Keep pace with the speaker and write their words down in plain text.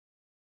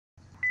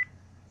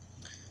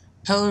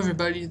Hello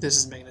everybody, this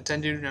is Mega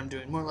Nintendo and I'm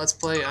doing more Let's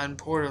Play on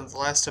Portal. In the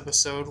last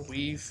episode,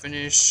 we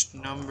finished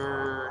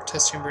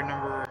test chamber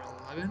number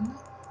 11?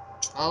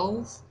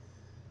 12?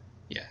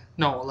 Yeah,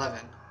 no,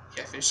 11.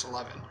 Yeah, I finished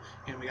 11.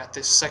 And we got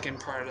this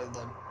second part of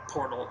the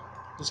portal.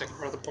 The second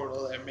part of the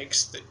portal that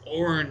makes the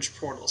orange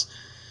portals.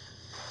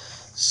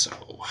 So,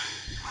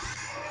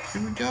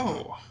 here we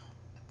go.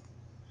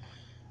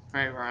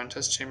 Alright, we're on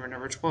test chamber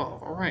number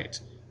 12.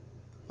 Alright,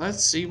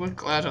 let's see what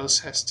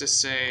GLaDOS has to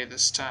say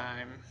this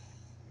time.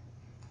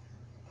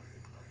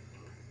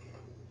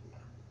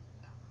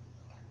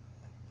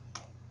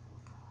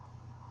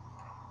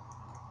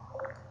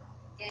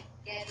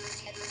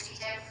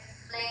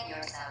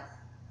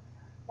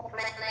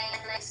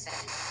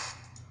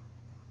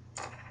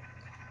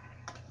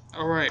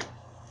 Alright.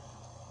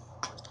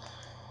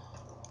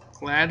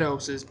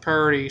 GLaDOS is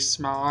pretty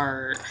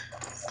smart.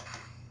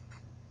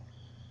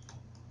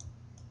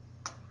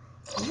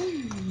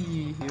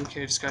 Whee!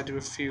 Okay, just gotta do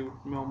a few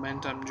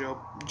momentum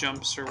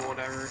jumps or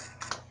whatever.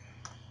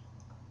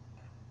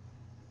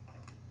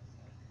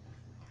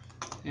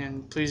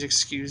 And please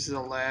excuse the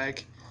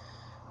lag.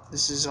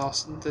 This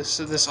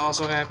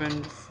also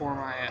happened for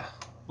my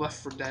Left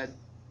 4 Dead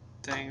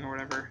thing or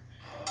whatever.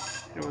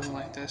 It wasn't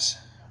like this.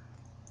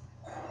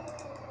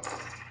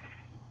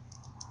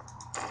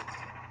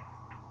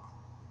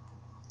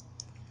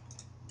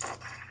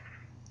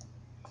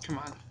 Come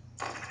on.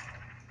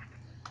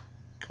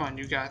 Come on,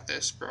 you got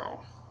this, bro.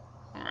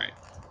 Alright.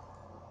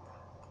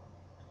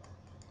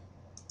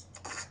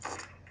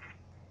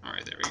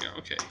 Alright, there we go,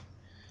 okay.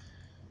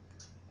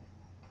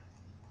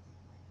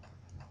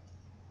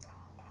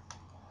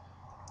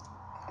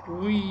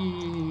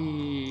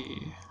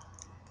 Whee!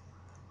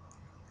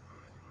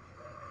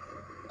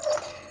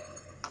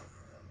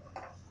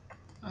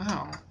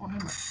 Ow, why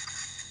am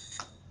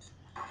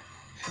I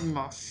hitting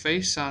my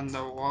face on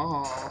the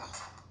wall?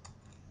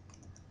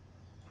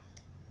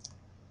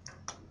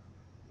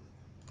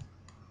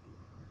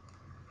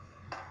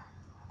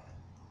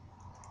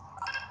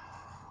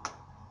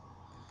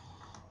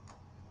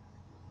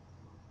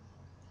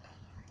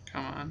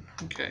 Come on,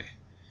 okay.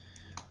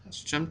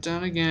 Let's jump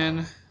down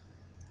again.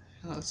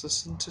 And let's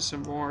listen to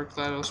some more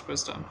GLaDOS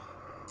wisdom.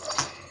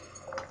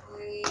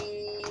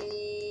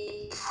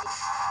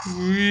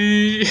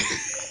 Wee.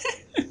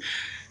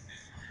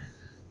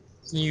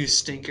 You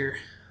stinker.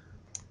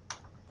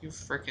 You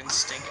frickin'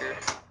 stinker.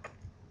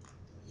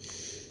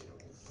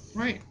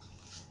 Right.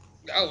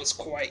 That was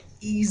quite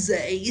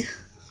easy.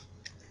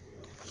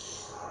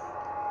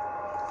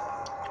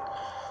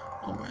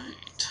 Alright.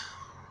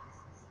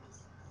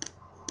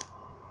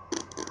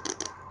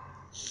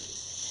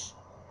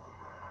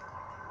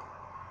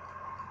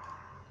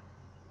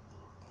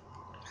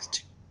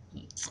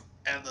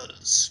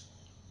 Evers.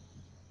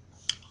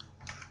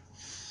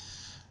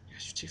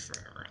 Yes, you take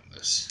forever in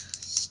this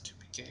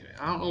stupid game.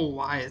 I don't know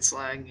why it's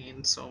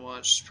lagging so much.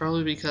 It's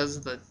probably because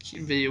of the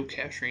video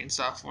capturing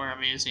software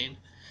I'm using.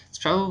 It's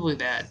probably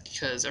that,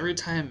 because every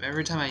time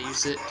I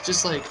use it, it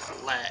just like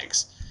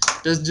lags.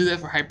 It doesn't do that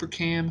for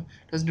Hypercam,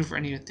 doesn't do it for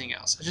anything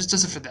else. It just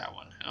does it for that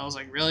one. And I was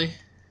like, really?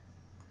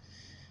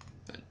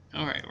 But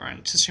alright, we're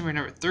on test chamber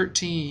number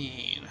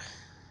 13.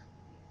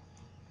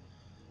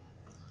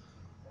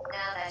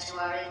 Now that you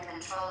are in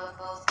control of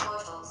both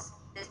portals,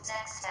 this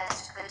next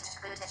test could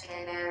take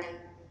a very,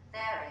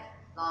 very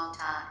long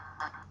time.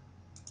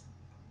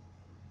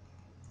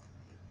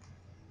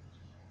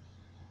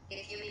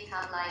 If you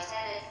become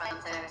lightheaded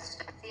from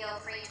thirst, feel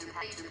free to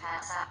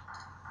pass out.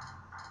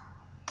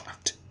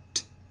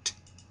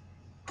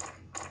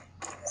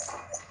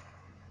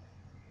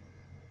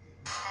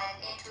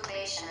 And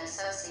intubation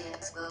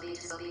associates will be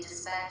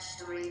dispatched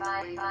to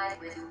revive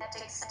with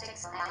hepatics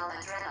and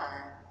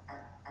adrenaline.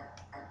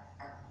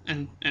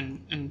 And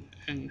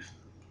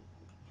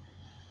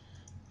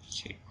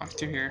okay, walk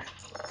through here.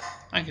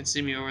 I can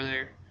see me over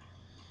there.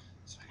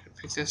 So I can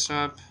pick this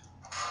up.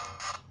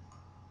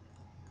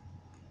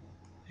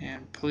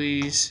 And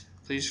please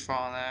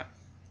fall on that.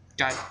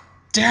 God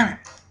damn it!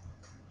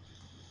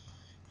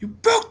 You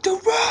broke the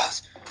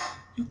rules!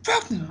 You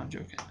broke them! No, I'm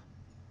joking.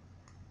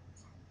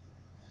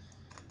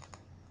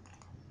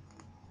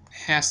 It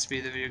has to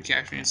be the video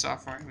capturing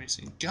software I'm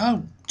using.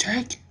 Go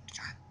take it!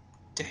 God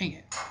dang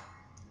it.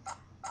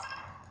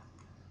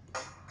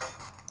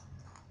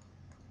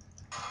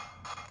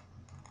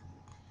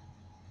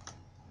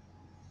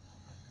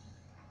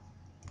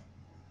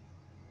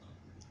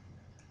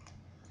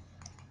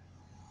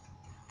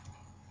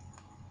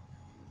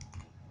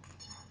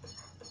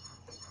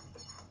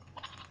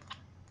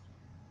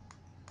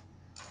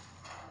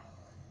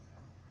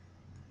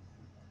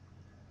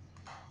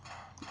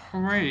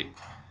 Alright.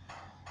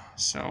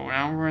 So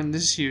now we're in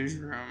this huge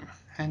room.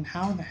 And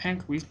how the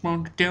heck are we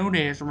supposed to do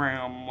this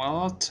room? Well,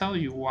 I'll tell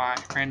you why.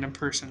 Random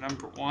person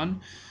number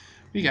 1.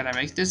 We gotta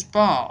make this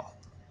ball.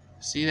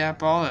 See that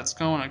ball that's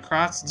going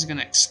across? It's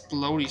gonna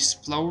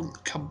explode,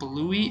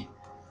 kablooey.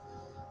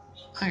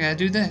 I gotta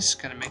do this.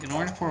 Gotta make an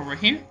orange portal right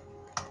here.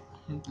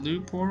 And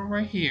blue portal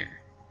right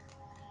here.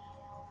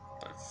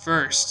 But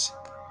first,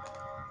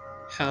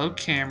 hello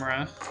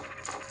camera.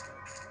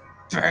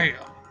 Bam!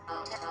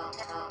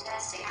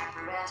 Testing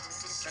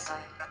apparatus destroyed.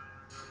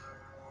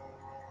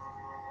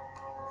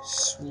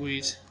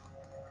 Sweet.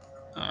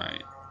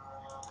 Alright.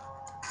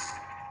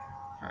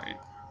 Alright.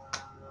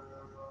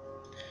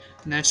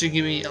 And that should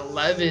give me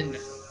 11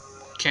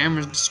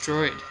 cameras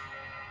destroyed.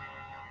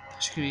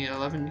 That should give me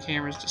 11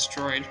 cameras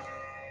destroyed.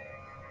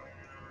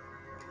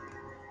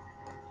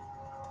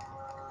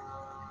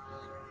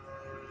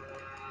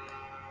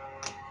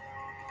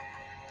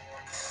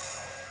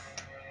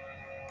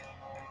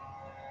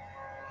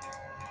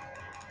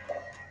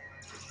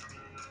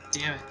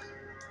 Damn it.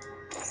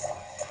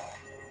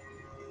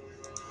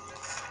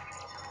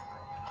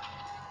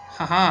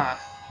 Haha.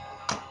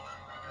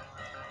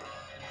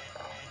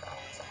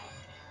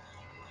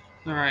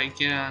 Alright,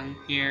 get on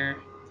here.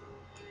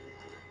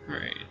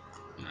 Alright.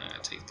 I'm gonna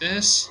take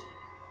this.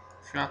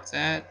 Drop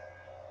that.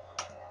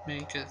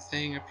 Make a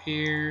thing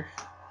appear.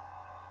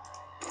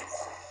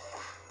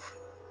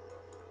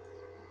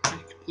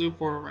 Make a blue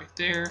portal right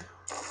there.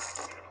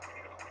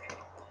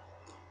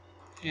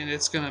 And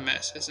it's gonna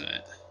miss, isn't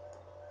it?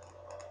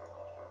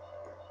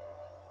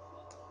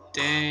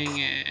 Dang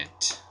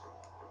it.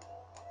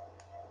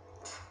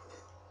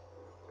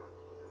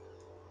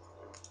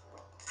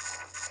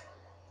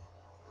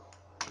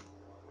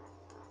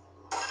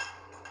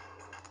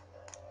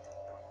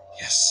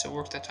 Yes, it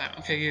worked that time.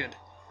 Okay, good.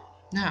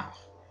 Now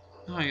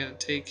I gotta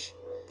take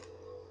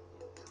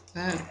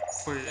that,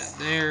 put it in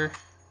there,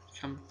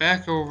 come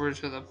back over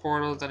to the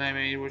portal that I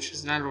made, which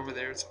is not over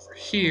there, it's over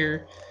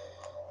here,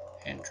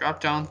 and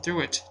drop down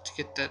through it to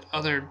get that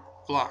other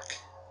block,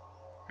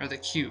 or the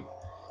cube,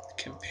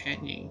 the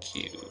companion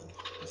cube.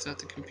 It's not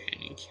the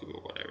companion cube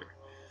or whatever.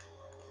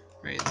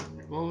 Right,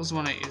 what was the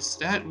one I used?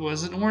 That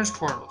was an orange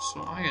portal,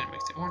 so I gotta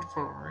make the orange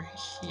portal right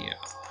here.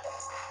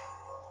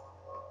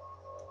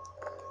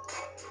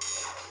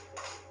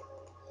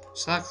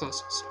 So that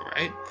closes,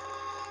 alright?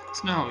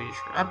 So now we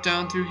drop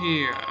down through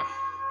here.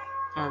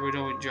 Or we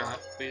don't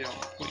drop, we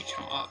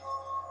come up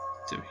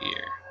through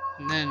here.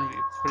 And then we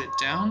put it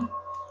down.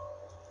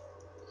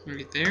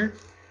 Right there.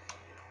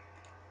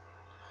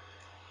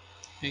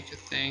 Make a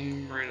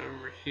thing right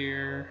over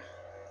here.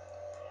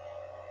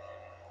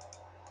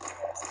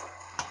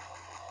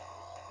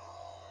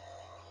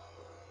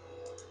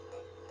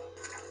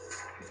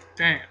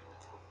 Bam!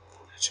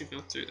 That should go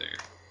through there.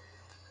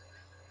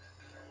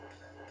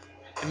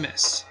 I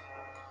missed.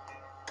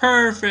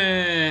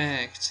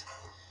 Perfect!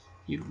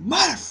 You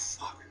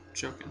motherfucker!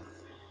 Joking.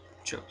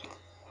 Joking.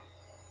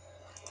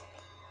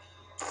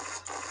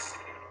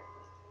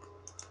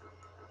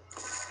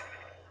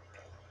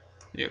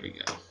 There we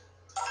go.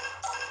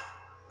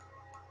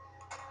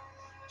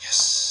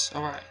 Yes!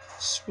 Alright.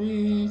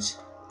 Sweet.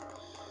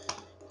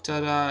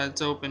 Ta-da!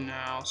 It's open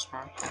now, so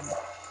I can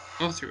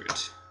go through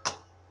it.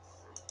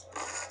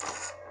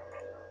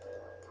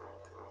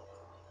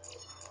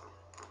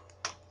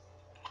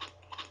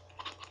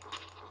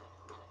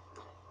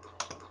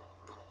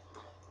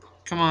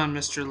 Come on,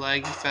 Mr.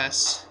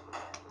 Lagfest.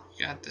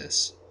 You got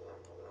this.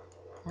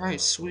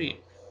 Alright,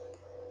 sweet.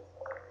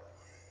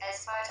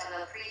 As part of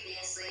a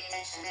previously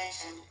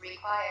mentioned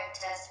required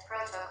test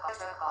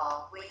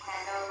protocol, we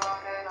can no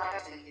longer lie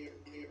to you.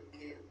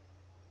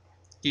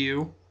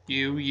 You.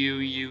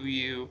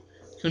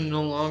 Can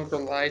no longer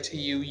lie to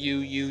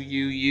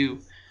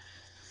you.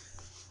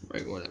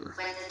 Right, whatever.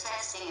 When the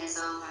testing is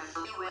over,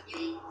 you will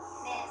be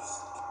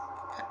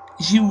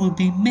missed. You will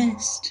be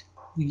missed.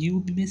 You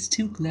will be missed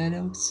too,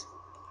 GLaDOS.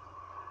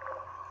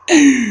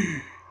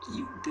 You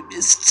will be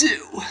missed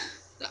too.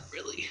 Not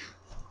really.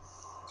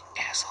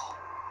 Asshole.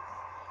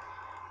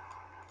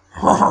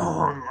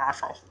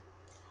 Asshole.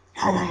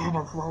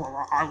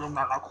 I'm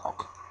not a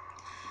cook.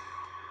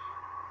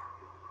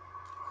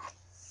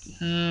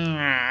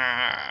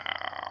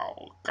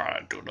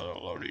 Gotta do the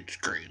loading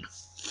screen.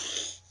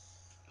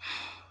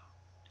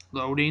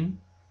 Loading.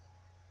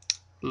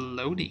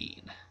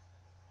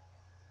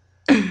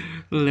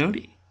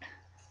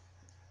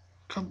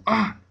 Come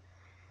on.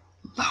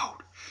 Load.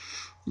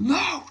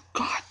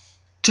 God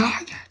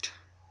dang it.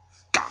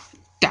 God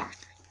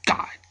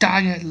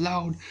dang it.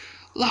 Load.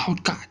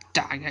 God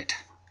dang it.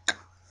 God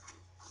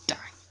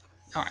dang.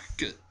 Alright,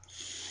 good.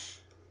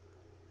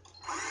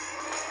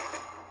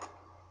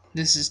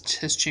 This is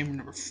test chamber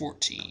number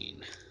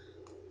 14.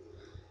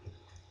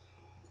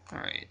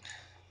 Alright.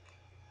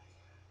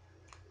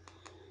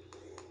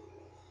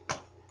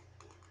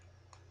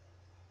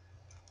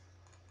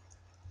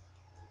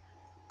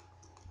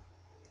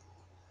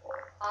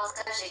 All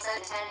subjects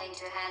intending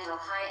to handle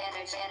high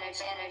energy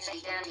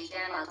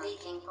gamma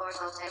leaking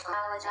portal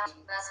technology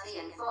must be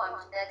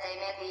informed that they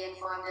may be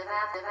informed of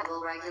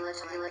applicable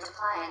regulatory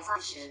compliance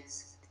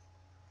issues.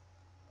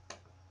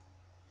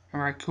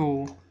 Alright,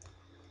 cool.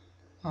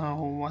 I don't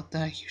know what the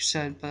heck you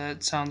said, but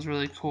it sounds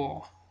really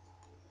cool.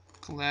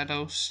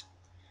 GLaDOS.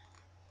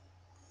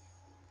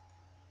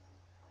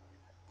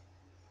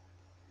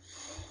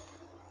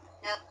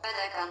 No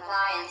further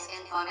compliance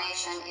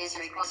information is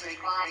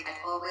required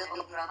or will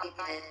be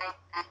prohibited,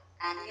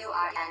 and you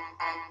are an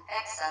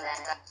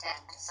excellent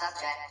test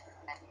subject.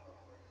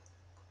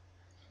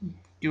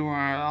 You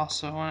are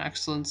also an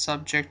excellent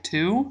subject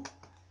too,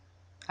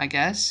 I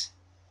guess.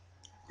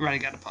 Right, I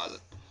gotta pause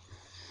it.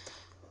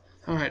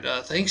 Alright,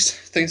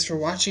 thanks for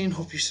watching.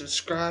 Hope you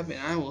subscribe, and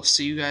I will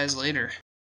see you guys later.